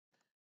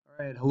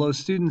All right, hello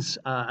students.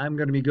 I'm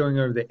going to be going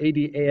over the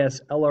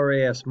ADAS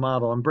LRAS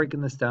model. I'm breaking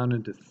this down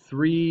into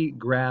three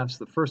graphs.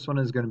 The first one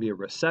is going to be a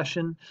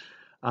recession,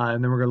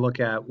 and then we're going to look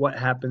at what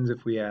happens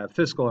if we have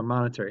fiscal or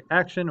monetary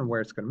action and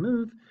where it's going to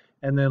move,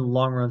 and then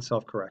long-run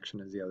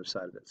self-correction is the other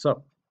side of it.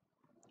 So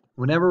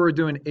whenever we're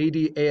doing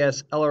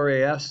ADAS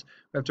LRAS,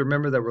 we have to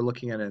remember that we're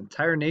looking at an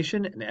entire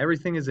nation and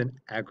everything is in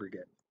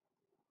aggregate.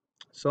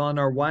 So on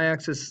our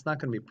y-axis, it's not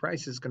going to be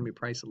price, it's going to be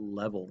price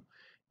level.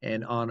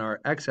 And on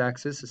our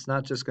x-axis, it's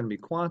not just going to be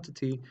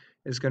quantity,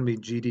 it's going to be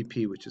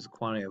GDP, which is the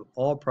quantity of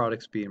all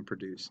products being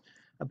produced.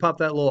 I pop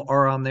that little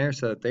R on there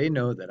so that they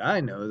know that I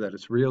know that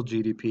it's real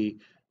GDP.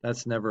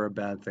 That's never a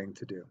bad thing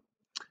to do.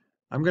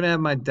 I'm going to have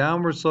my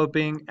downward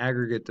sloping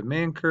aggregate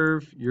demand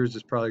curve. Yours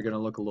is probably going to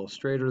look a little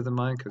straighter than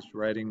mine because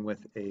writing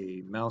with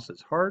a mouse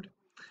is hard.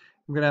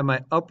 I'm going to have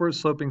my upward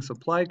sloping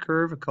supply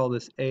curve. I call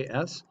this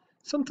AS.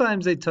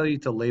 Sometimes they tell you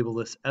to label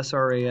this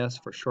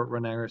SRAS for short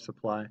run aggregate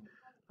supply.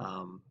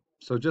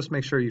 So just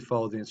make sure you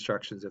follow the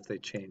instructions if they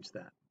change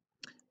that.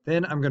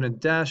 Then I'm going to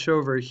dash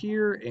over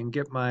here and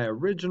get my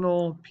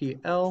original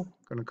PL.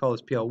 I'm going to call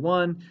this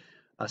PL1,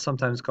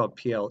 sometimes called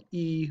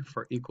PLE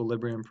for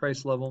equilibrium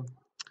price level.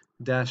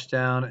 Dash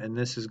down, and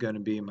this is going to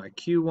be my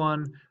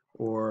Q1,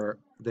 or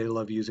they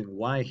love using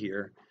Y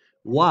here.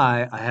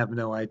 Why? I have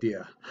no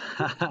idea.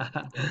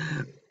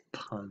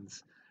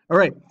 Puns. All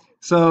right,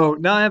 so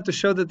now I have to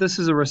show that this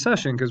is a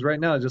recession because right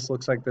now it just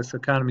looks like this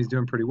economy is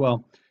doing pretty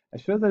well. I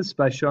show this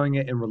by showing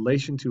it in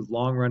relation to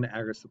long-run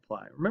aggregate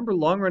supply. Remember,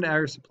 long-run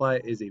aggregate supply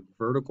is a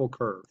vertical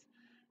curve,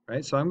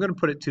 right? So I'm going to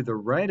put it to the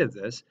right of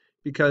this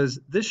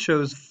because this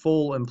shows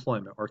full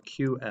employment, or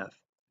QF. It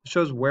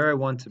shows where I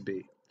want to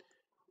be,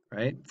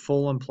 right?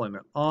 Full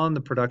employment on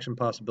the production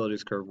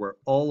possibilities curve where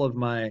all of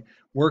my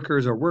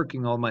workers are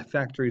working, all my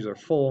factories are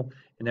full,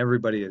 and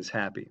everybody is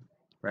happy,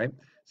 right?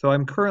 So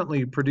I'm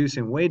currently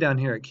producing way down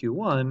here at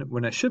Q1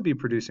 when I should be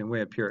producing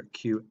way up here at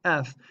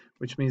QF,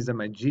 which means that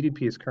my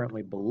GDP is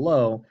currently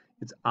below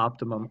its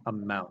optimum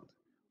amount.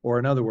 Or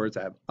in other words,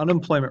 I have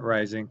unemployment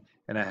rising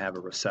and I have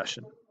a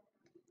recession.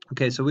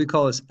 Okay, so we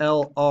call this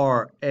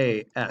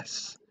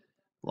LRAS,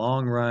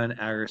 long run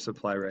aggregate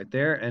supply right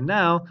there. And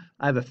now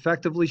I've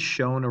effectively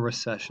shown a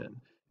recession.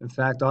 In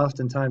fact,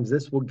 oftentimes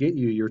this will get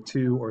you your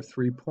 2 or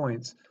 3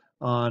 points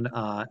on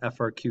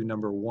FRQ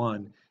number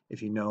 1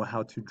 if you know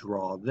how to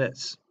draw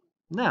this.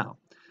 Now,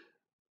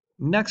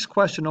 next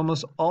question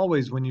almost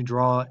always when you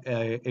draw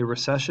a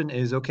recession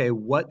is, okay,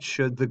 what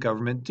should the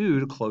government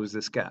do to close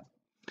this gap?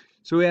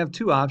 So we have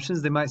two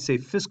options. They might say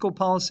fiscal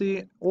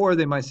policy, or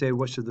they might say,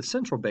 what should the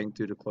central bank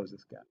do to close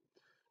this gap?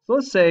 So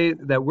let's say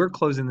that we're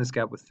closing this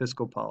gap with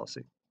fiscal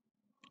policy.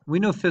 We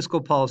know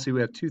fiscal policy,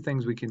 we have two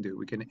things we can do.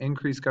 We can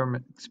increase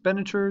government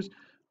expenditures,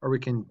 or we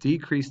can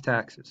decrease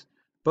taxes.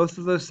 Both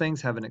of those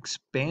things have an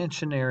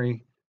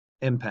expansionary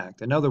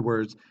impact. In other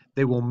words,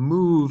 they will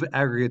move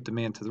aggregate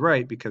demand to the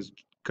right because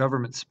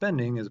government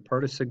spending is a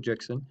part of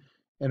Sig-Jiksen,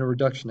 and a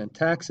reduction in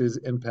taxes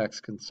impacts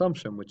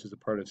consumption, which is a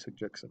part of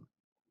Sig-Jiksen.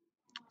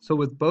 So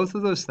with both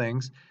of those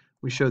things,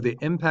 we show the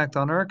impact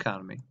on our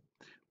economy,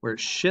 where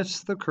it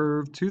shifts the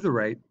curve to the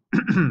right,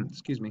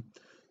 excuse me,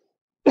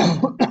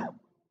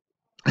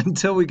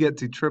 until we get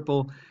to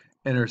triple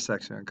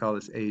intersection. I call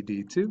this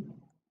AD2.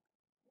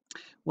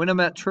 When I'm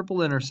at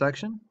triple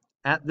intersection,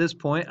 at this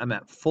point, I'm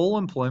at full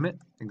employment,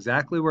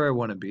 exactly where I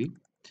want to be,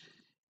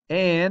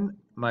 and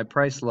my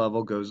price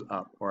level goes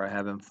up, or I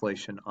have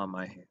inflation on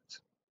my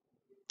hands.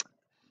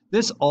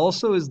 This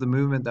also is the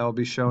movement that will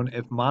be shown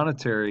if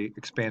monetary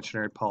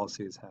expansionary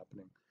policy is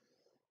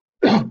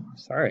happening.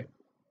 Sorry.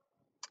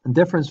 The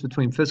difference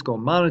between fiscal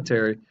and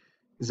monetary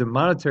is in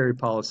monetary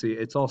policy,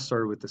 it's all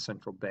started with the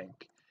central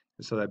bank.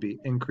 So that'd be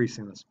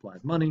increasing the supply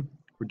of money,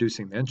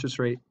 reducing the interest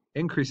rate,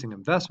 increasing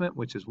investment,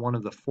 which is one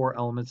of the 4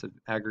 elements of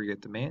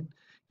aggregate demand.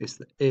 It's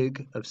the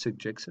IG of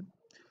Sig-Jiksen,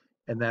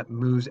 and that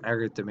moves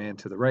aggregate demand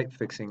to the right,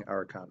 fixing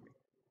our economy.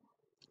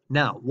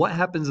 Now, what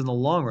happens in the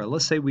long run?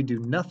 Let's say we do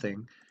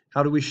nothing.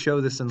 How do we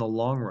show this in the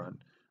long run?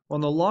 Well,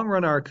 in the long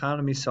run, our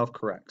economy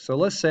self-corrects. So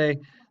let's say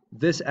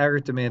this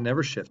aggregate demand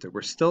never shifted.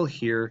 We're still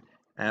here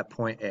at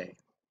point A,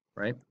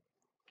 right?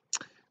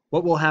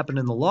 What will happen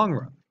in the long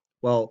run?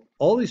 Well,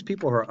 all these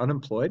people who are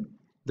unemployed,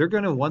 they're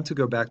going to want to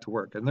go back to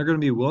work, and they're going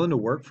to be willing to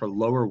work for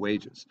lower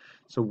wages.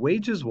 So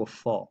wages will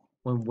fall.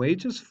 When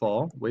wages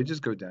fall, wages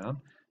go down,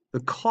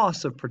 the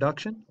cost of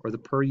production, or the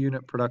per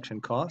unit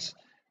production cost,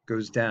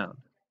 goes down.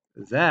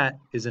 That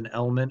is an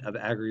element of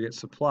aggregate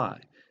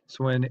supply.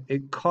 So when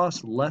it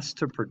costs less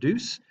to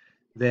produce,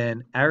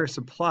 then aggregate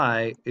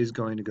supply is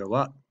going to go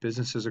up.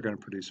 Businesses are going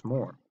to produce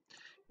more.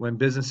 When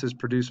businesses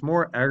produce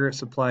more, aggregate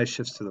supply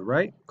shifts to the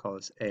right, call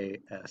this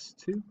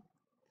AS2.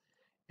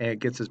 And it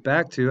gets us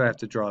back to, I have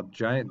to draw a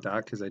giant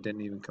dot because I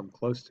didn't even come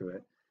close to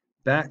it,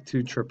 back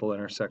to triple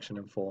intersection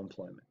and full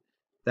employment.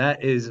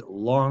 That is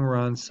long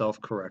run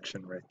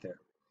self-correction right there.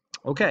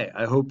 Okay,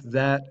 I hope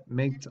that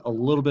makes a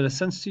little bit of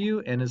sense to you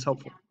and is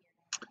helpful.